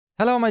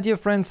Hello my dear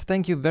friends,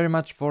 thank you very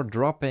much for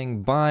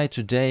dropping by.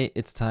 Today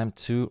it's time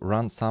to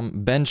run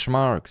some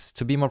benchmarks.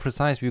 To be more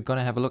precise, we're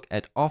gonna have a look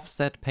at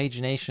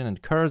Offset-Pagination and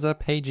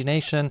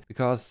Cursor-Pagination,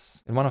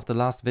 because in one of the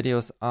last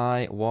videos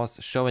I was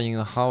showing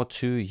you how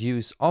to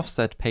use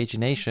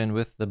Offset-Pagination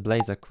with the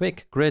Blazor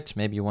Quick Grid.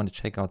 Maybe you want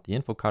to check out the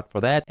info card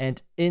for that.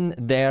 And in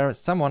there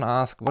someone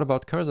asked, what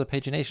about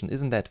Cursor-Pagination?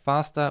 Isn't that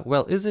faster?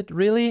 Well, is it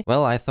really?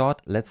 Well, I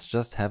thought let's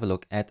just have a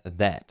look at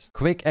that.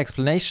 Quick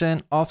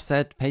explanation: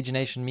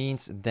 Offset-Pagination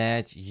means that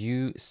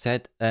you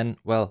set an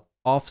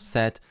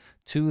offset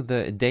to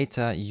the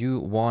data you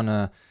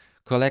wanna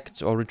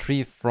collect or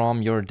retrieve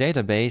from your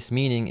database.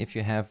 Meaning, if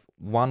you have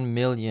 1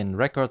 million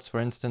records, for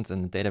instance,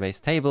 in a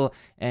database table,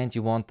 and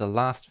you want the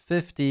last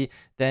 50,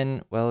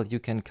 then you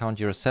can count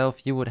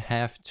yourself. You would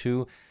have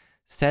to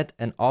set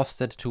an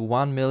offset to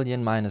 1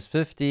 million minus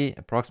 50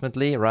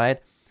 approximately,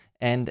 right?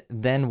 And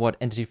then what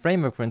Entity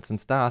Framework, for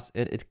instance, does,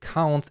 it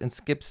counts and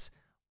skips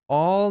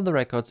all the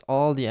records,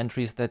 all the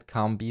entries that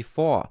come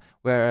before.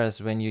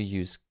 Whereas when you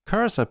use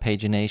cursor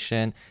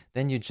pagination,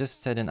 then you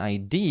just set an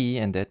ID,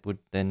 and that would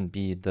then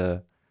be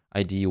the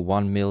ID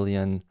 1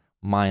 million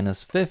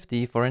minus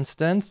 50, for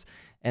instance.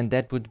 And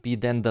that would be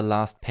then the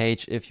last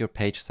page if your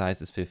page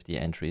size is 50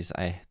 entries.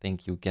 I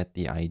think you get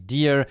the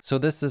idea. So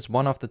this is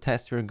one of the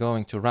tests we're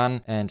going to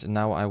run. And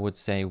now I would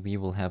say we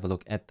will have a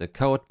look at the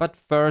code. But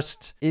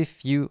first,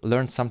 if you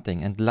learned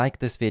something and like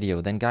this video,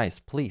 then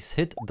guys, please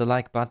hit the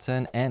like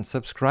button and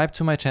subscribe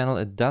to my channel.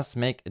 It does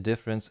make a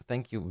difference.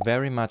 Thank you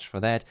very much for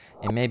that.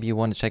 And maybe you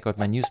want to check out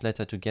my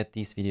newsletter to get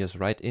these videos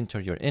right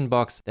into your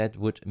inbox. That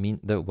would mean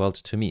the world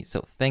to me.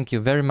 So thank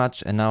you very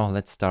much. And now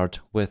let's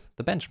start with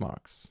the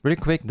benchmarks. Really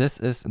quick, this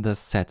is the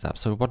setup.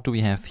 So what do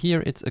we have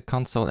here? It's a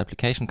console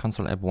application.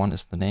 Console app 1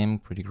 is the name.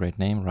 Pretty great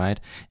name, right?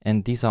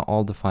 And these are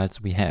all the files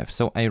we have.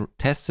 So I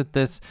tested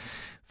this.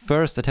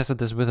 First, I tested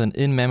this with an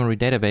in-memory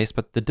database,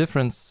 but the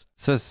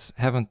differences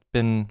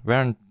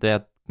weren't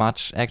that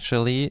much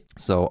actually.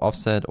 So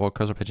offset or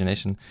cursor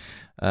pagination,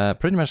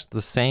 pretty much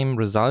the same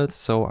results.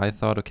 So I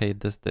thought, okay,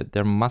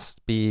 there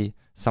must be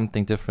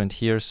something different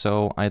here.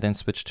 So I then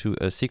switched to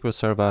a SQL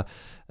Server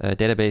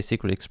database,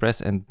 SQL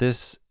Express, and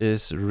this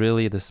is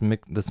really, this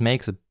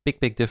makes a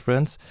big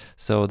difference.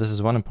 So this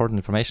is one important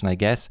information, I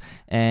guess.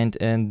 And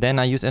then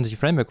I use Entity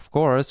Framework, of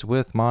course,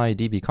 with my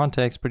DB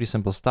context, pretty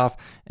simple stuff.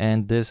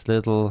 And this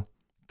little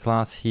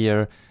class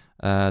here,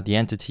 the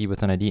entity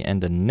with an ID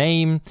and a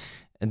name.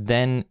 And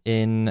then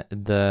in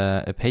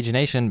the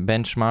pagination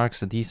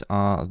benchmarks, these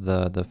are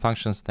the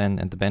functions then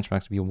and the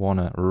benchmarks we want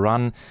to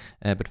run.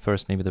 But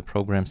first, maybe the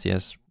programs.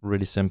 Yes,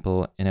 really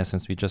simple. In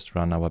essence, we just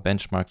run our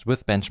benchmarks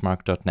with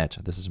benchmark.net.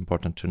 This is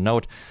important to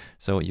note.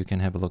 So you can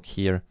have a look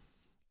here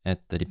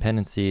at the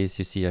dependencies.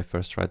 You see I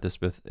first tried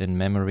this with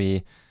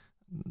in-memory.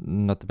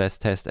 Not the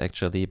best test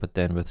actually, but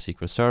then with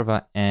SQL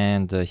Server,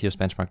 and here's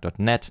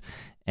benchmark.net.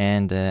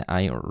 And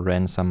I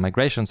ran some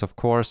migrations, of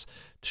course,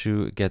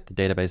 to get the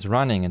database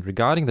running. And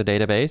regarding the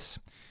database,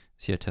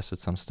 see I tested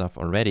some stuff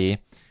already.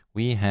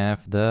 We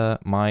have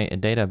my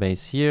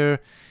database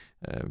here.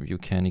 You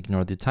can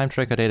ignore the time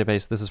tracker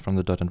database. This is from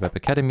the .NET Web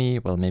Academy.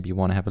 Well, maybe you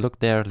want to have a look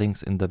there.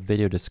 Links in the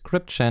video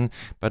description.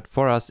 But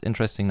for us,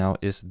 interesting now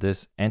is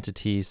this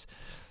entities,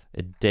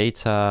 a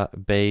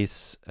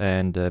database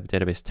and a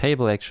database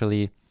table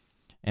actually.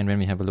 And when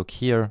we have a look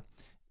here,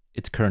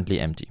 it's currently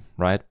empty,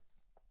 right?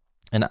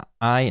 And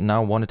I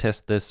now want to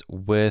test this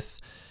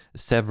with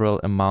several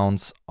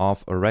amounts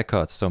of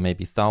records. So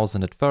maybe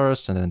 1,000 at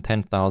first, and then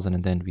 10,000,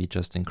 and then we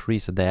just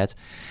increase that.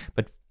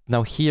 But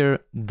now here,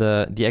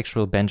 the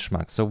actual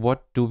benchmark. So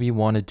what do we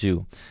want to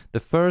do?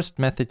 The first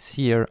methods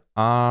here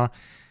are,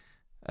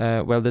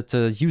 that's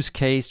a use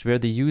case where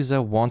the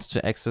user wants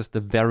to access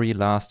the very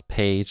last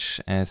page,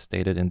 as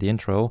stated in the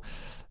intro,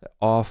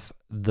 of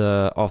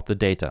the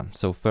data.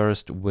 So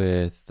first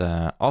with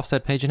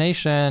offset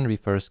pagination, we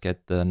first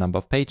get the number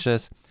of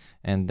pages,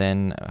 and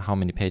then how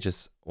many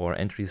pages or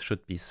entries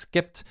should be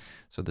skipped.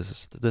 So this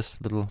is this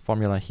little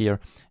formula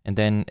here. And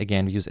then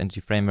again, we use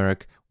Entity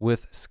Framework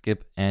with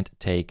skip and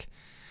take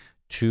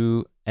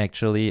to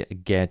actually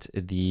get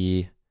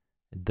the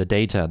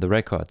data, the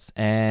records.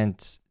 And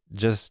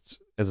just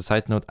as a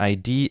side note,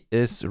 ID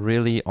is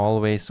really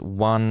always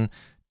 1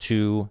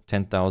 to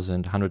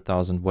 10,000,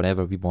 100,000,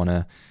 whatever we want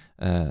to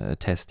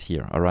test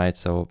here. All right,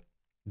 so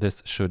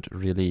this should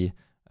really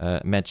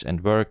match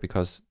and work,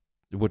 because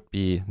it would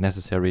be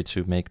necessary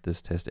to make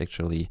this test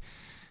actually,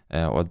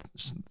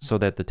 so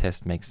that the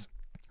test makes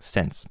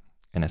sense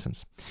in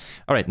essence.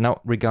 All right,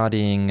 now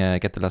regarding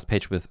get the last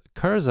page with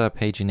cursor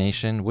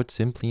pagination would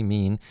simply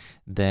mean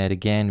that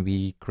again,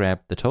 we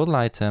grab the total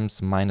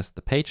items minus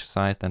the page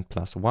size, then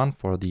 +1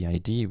 for the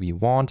ID we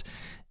want.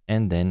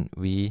 And then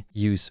we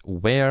use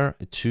where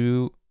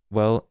to,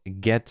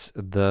 get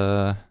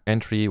the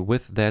entry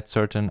with that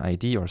certain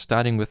ID or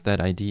starting with that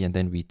ID. And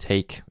then we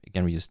take,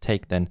 again, we use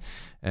take then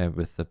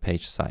with the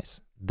page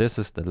size. This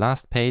is the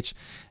last page.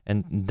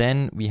 And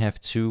then we have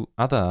two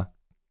other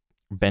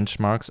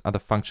benchmarks, other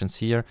functions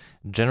here.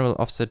 General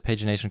offset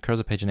pagination,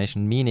 cursor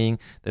pagination, meaning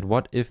that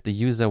what if the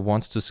user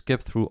wants to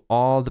skip through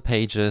all the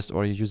pages,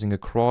 or you're using a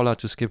crawler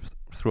to skip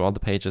through all the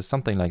pages,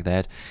 something like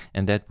that.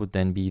 And that would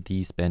then be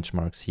these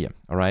benchmarks here.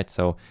 All right,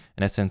 so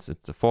in essence,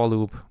 it's a for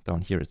loop.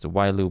 Down here, it's a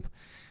while loop,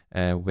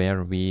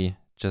 where we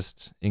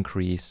just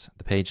increase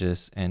the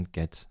pages and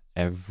get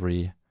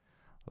every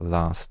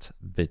last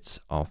bit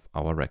of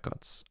our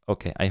records.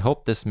 Okay, I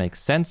hope this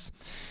makes sense.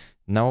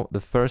 Now, the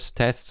first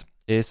test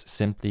is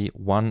simply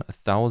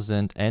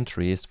 1000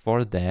 entries.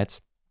 For that,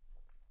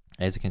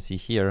 as you can see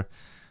here,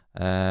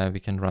 we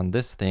can run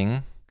this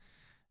thing,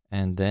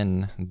 and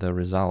then the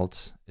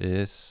result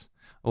is,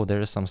 oh, there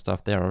is some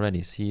stuff there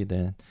already. See,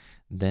 then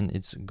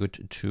it's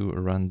good to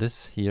run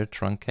this here,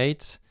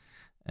 truncate,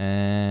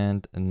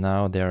 and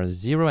now there are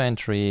 0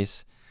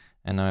 entries.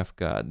 And now I've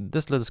got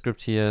this little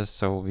script here.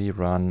 So we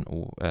run,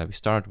 we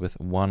start with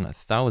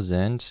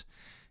 1000.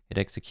 It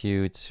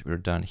executes, we're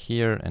done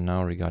here. And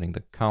now regarding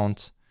the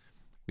count,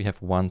 we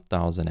have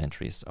 1000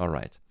 entries. All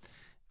right.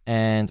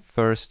 And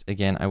first,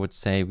 again, I would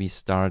say we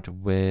start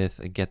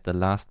with get the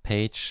last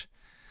page.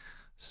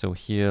 So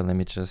here, let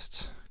me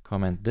just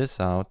comment this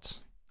out.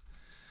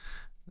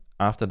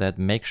 After that,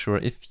 make sure,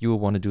 if you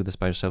want to do this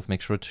by yourself,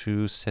 make sure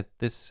to set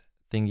this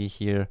thingy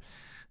here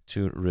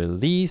to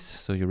release.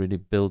 So you really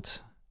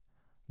build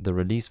the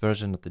release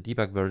version, not the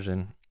debug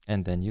version,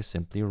 and then you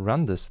simply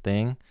run this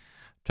thing.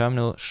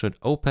 Terminal should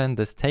open.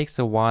 This takes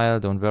a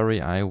while. Don't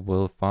worry, I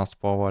will fast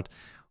forward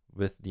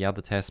with the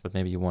other tests, but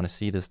maybe you want to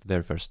see this the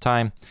very first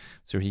time.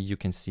 So here you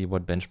can see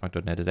what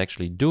benchmark.net is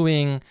actually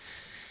doing.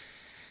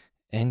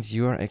 And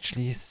you are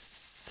actually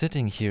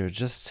sitting here,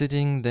 just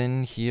sitting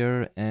then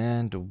here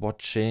and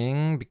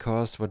watching,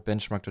 because what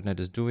benchmark.net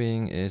is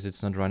doing is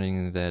it's not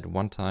running that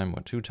one time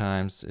or 2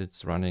 times,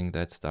 it's running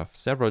that stuff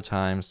several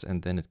times,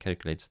 and then it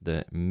calculates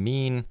the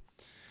mean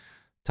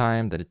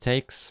time that it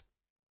takes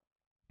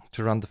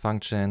to run the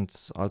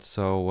functions.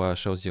 Also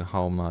shows you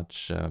how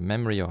much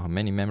memory, or how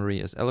many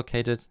memory is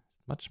allocated.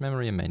 Much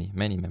memory and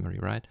many memory,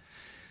 right?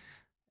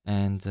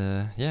 And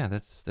yeah,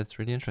 that's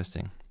really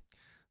interesting.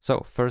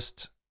 So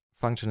first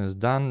function is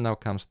done. Now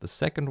comes the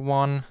second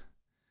one,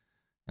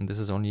 and this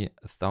is only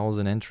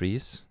 1000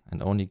 entries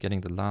and only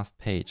getting the last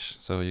page.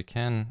 So you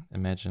can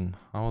imagine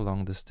how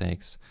long this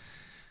takes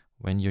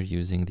when you're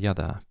using the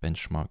other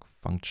benchmark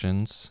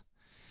functions.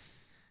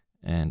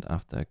 And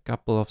after a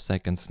couple of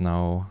seconds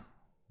now,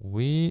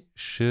 we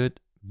should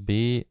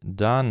be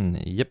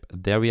done. Yep,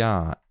 there we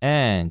are.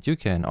 And you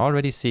can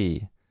already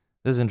see,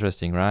 this is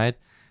interesting, right?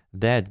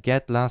 That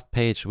get last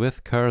page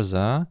with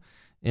cursor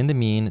in the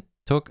mean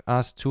took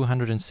us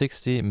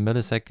 260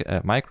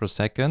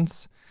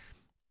 microseconds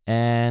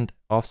and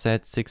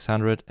offset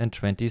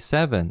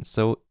 627.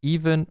 So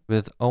even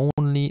with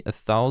only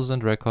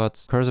 1000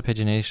 records, cursor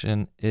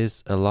pagination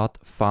is a lot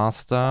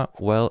faster.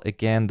 Well,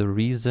 again, the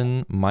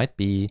reason might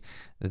be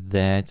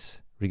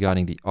that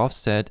regarding the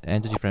offset,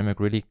 entity framework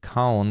really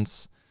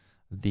counts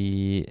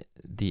the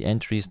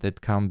entries that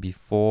come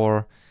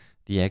before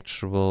the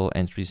actual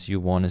entries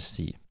you want to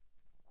see.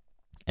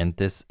 And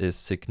this is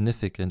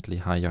significantly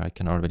higher. I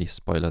can already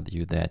spoiler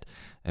you that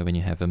when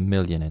you have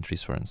 1,000,000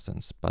 entries, for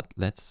instance. But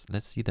let's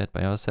see that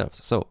by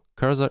ourselves. So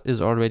cursor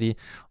is already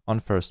on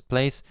first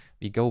place.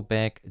 We go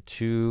back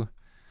to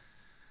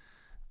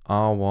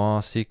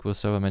our SQL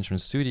Server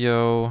Management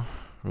Studio.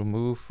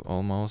 Remove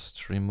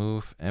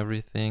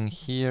everything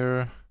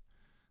here.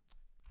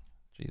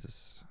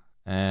 Jesus.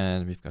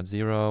 And we've got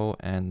 0.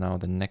 And now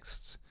the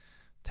next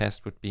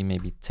test would be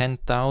maybe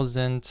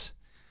 10,000.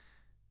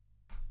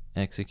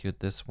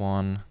 Execute this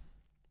one.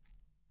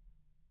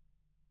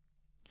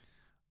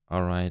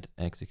 All right,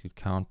 execute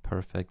count,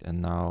 perfect. And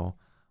now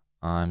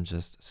I'm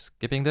just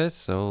skipping this.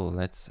 So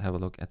let's have a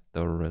look at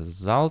the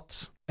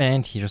result.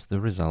 And here's the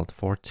result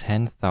for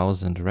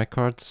 10,000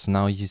 records.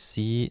 Now you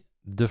see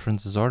the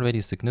difference is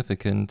already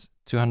significant.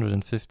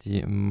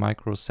 250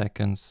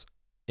 microseconds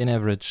in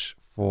average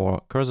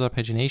for cursor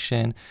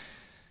pagination,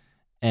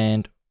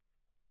 and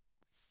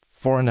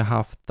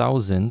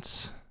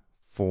 4,500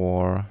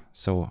 for,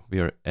 so we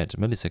are at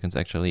milliseconds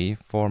actually,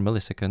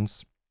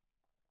 4.5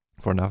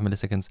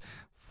 milliseconds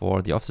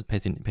for the offset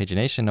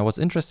pagination. Now what's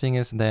interesting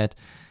is that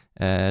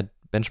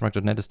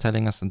benchmark.net is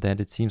telling us that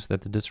it seems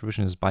that the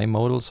distribution is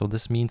bimodal. So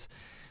this means,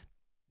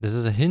 this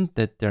is a hint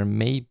that there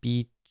may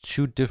be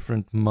 2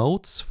 different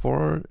modes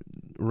for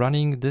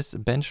running this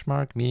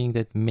benchmark, meaning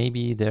that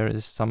maybe there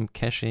is some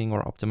caching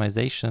or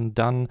optimization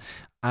done.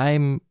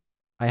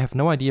 I have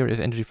no idea if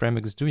Entity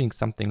Framework is doing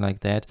something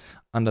like that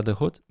under the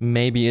hood.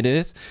 Maybe it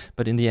is,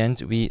 but in the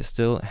end, we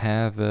still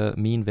have a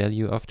mean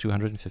value of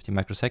 250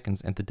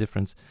 microseconds, and the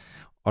difference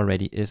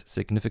already is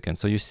significant.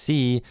 So you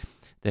see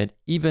that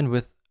even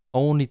with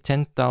only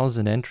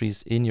 10,000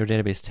 entries in your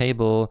database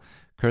table,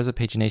 cursor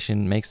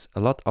pagination makes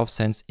a lot of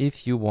sense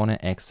if you want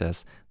to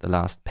access the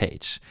last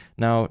page.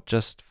 Now,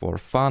 just for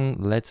fun,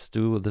 let's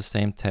do the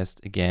same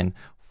test again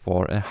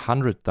for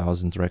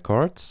 100,000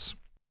 records.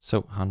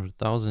 So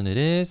 100,000 it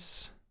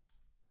is.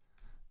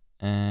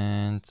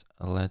 And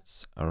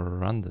let's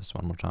run this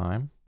one more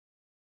time.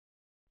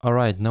 All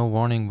right, no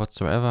warning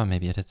whatsoever.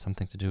 Maybe it had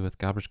something to do with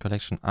garbage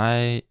collection.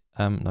 I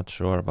am not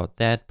sure about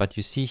that, but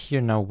you see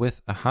here now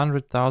with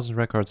 100,000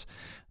 records,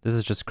 this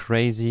is just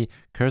crazy.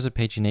 Cursor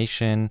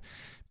pagination,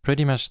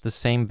 pretty much the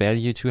same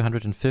value,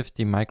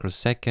 250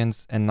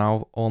 microseconds, and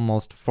now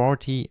almost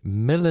 40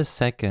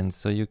 milliseconds.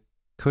 So you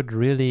could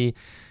really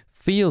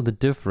feel the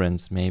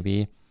difference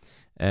maybe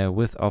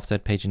with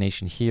offset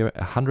pagination here.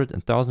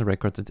 100,000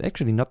 records, it's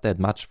actually not that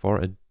much for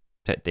a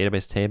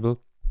database table.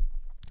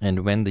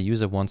 And when the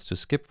user wants to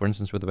skip, for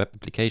instance, with a web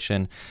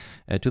application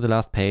to the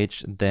last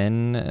page,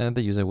 then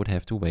the user would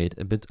have to wait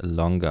a bit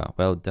longer.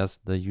 Well, does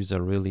the user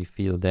really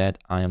feel that?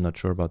 I am not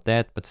sure about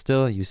that, but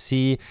still you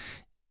see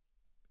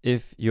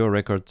if your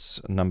records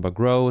number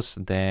grows,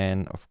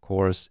 then of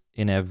course,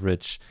 in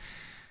average,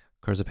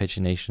 cursor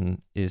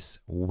pagination is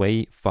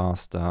way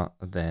faster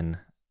than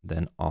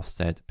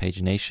offset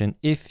pagination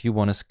if you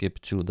want to skip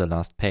to the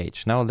last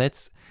page. Now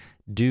let's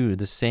do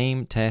the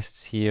same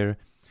tests here,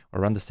 or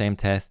run the same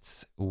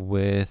tests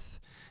with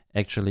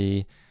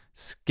actually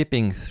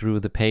skipping through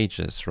the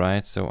pages,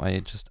 right? So I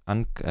just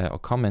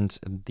comment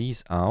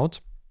these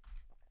out.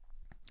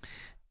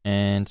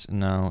 And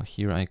now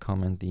here I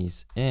comment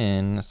these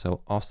in.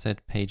 So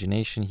offset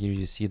pagination, here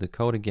you see the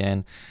code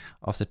again.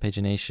 Offset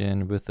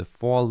pagination with the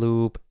for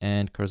loop,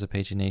 and cursor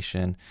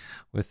pagination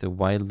with the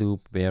while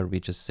loop, where we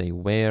just say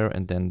where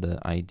and then the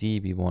ID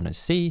we want to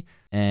see.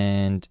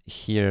 And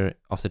here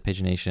offset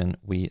pagination,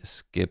 we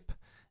skip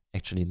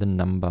actually the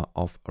number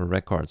of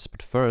records.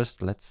 But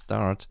first, let's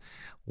start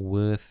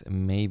with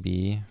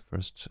maybe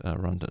first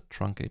run the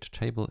truncate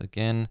table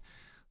again.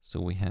 So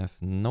we have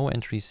no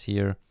entries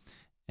here.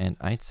 And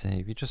I'd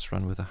say we just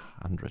run with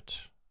 100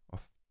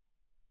 of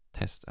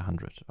test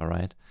 100. All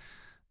right.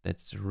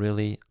 That's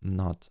really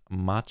not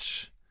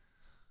much.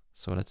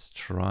 So let's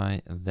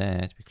try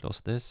that. We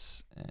close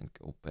this and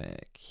go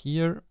back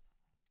here.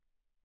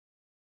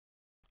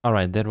 All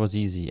right, that was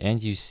easy.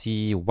 And you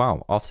see,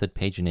 wow, offset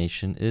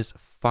pagination is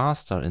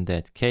faster in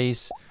that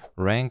case.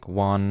 Rank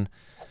 1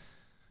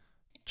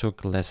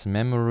 took less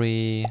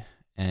memory,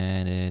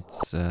 and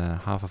it's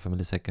half of a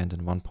millisecond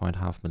and 1.5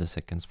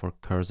 milliseconds for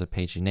cursor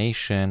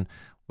pagination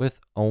with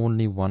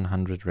only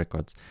 100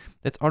 records.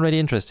 That's already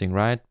interesting,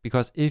 right?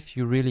 Because if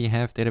you really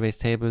have database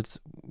tables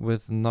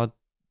with not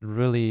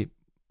really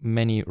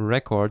many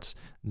records,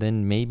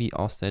 then maybe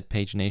offset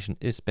pagination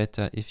is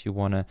better if you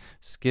want to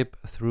skip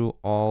through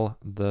all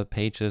the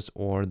pages,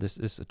 or this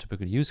is a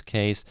typical use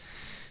case.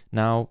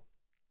 Now,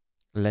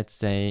 let's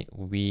say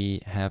we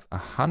have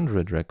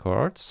 100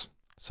 records.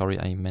 Sorry,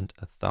 I meant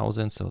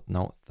 1,000. So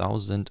now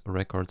 1,000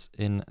 records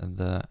in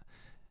the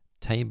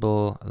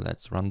table.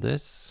 Let's run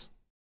this.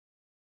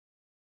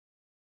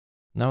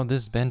 Now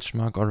this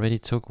benchmark already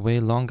took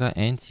way longer,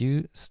 and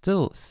you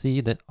still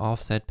see that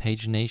offset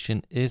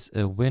pagination is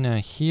a winner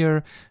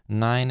here.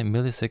 9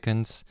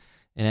 milliseconds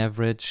in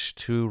average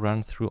to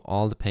run through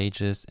all the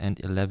pages, and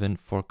 11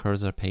 for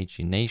cursor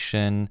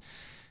pagination.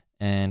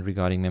 And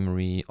regarding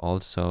memory,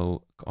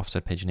 also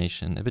offset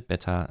pagination a bit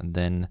better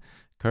than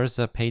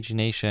cursor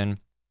pagination.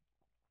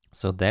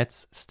 So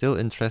that's still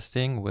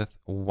interesting with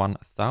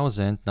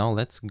 1,000. Now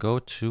let's go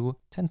to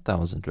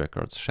 10,000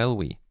 records, shall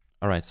we?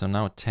 All right, so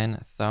now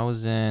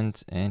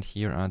 10,000, and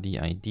here are the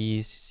IDs.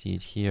 You see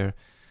it here.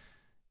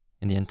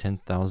 In the end,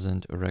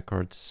 10,000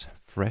 records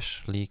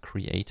freshly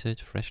created.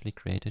 Freshly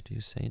created, do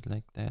you say it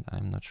like that?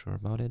 I'm not sure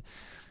about it.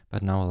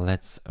 But now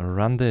let's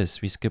run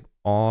this. We skip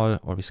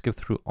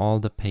through all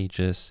the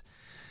pages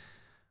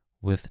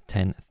with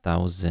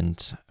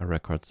 10,000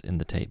 records in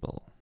the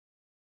table.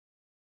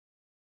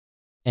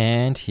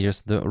 And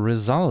here's the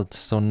result.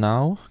 So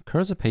now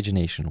cursor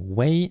pagination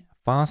way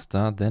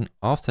faster than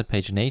offset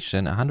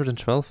pagination,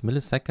 112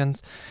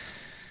 milliseconds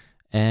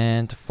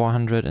and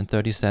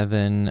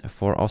 437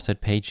 for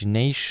offset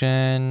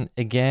pagination.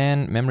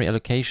 Again, memory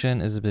allocation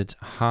is a bit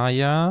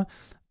higher,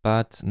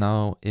 but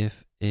now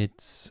if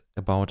it's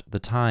about the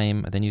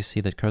time, then you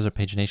see that cursor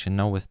pagination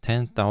now with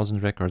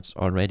 10,000 records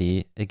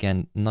already,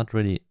 again, not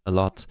really a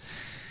lot,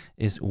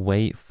 is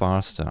way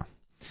faster.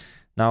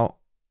 Now,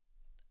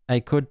 I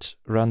could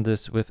run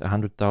this with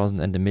 100,000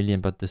 and a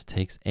million, but this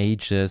takes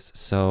ages.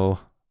 So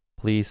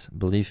please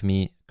believe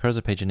me,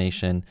 cursor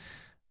pagination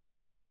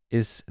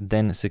is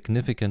then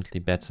significantly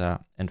better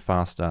and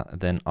faster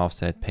than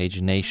offset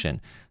pagination.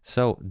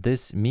 So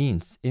this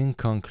means, in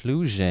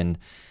conclusion,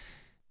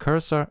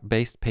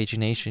 cursor-based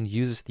pagination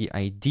uses the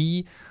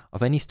ID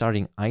of any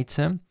starting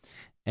item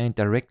and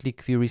directly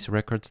queries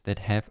records that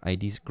have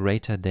IDs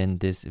greater than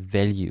this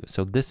value.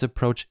 So this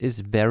approach is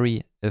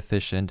very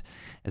efficient,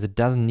 as it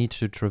doesn't need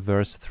to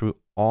traverse through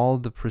all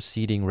the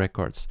preceding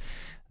records.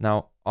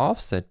 Now,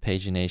 offset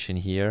pagination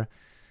here,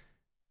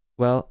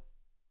 well,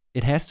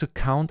 it has to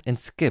count and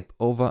skip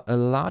over a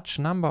large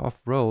number of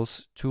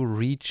rows to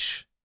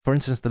reach, for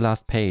instance, the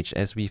last page,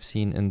 as we've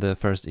seen in the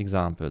first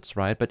examples,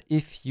 right? But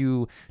if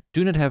you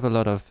do not have a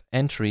lot of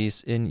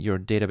entries in your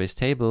database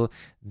table,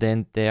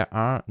 then there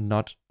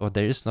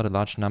is not a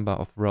large number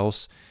of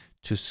rows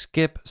to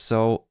skip.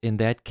 So in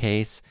that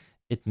case,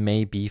 it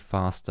may be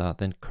faster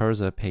than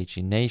cursor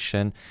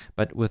pagination,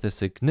 but with a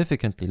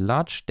significantly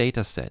large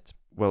data set.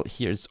 Well,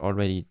 here's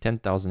already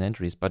 10,000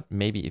 entries, but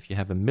maybe if you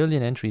have 1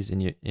 million entries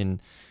in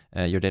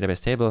your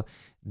database table,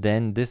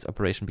 then this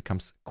operation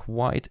becomes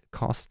quite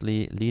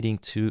costly, leading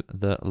to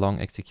the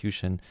long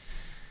execution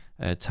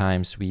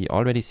times we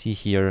already see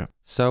here.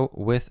 So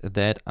with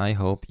that, I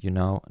hope you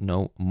now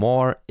know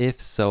more. If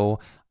so,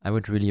 I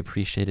would really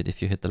appreciate it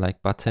if you hit the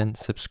like button,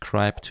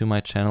 subscribe to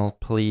my channel,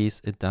 please.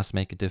 It does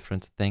make a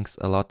difference. Thanks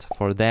a lot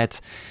for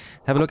that.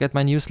 Have a look at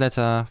my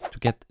newsletter to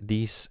get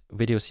these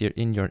videos here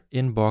in your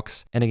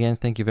inbox. And again,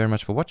 thank you very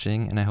much for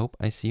watching, and I hope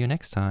I see you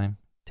next time.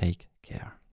 Take care.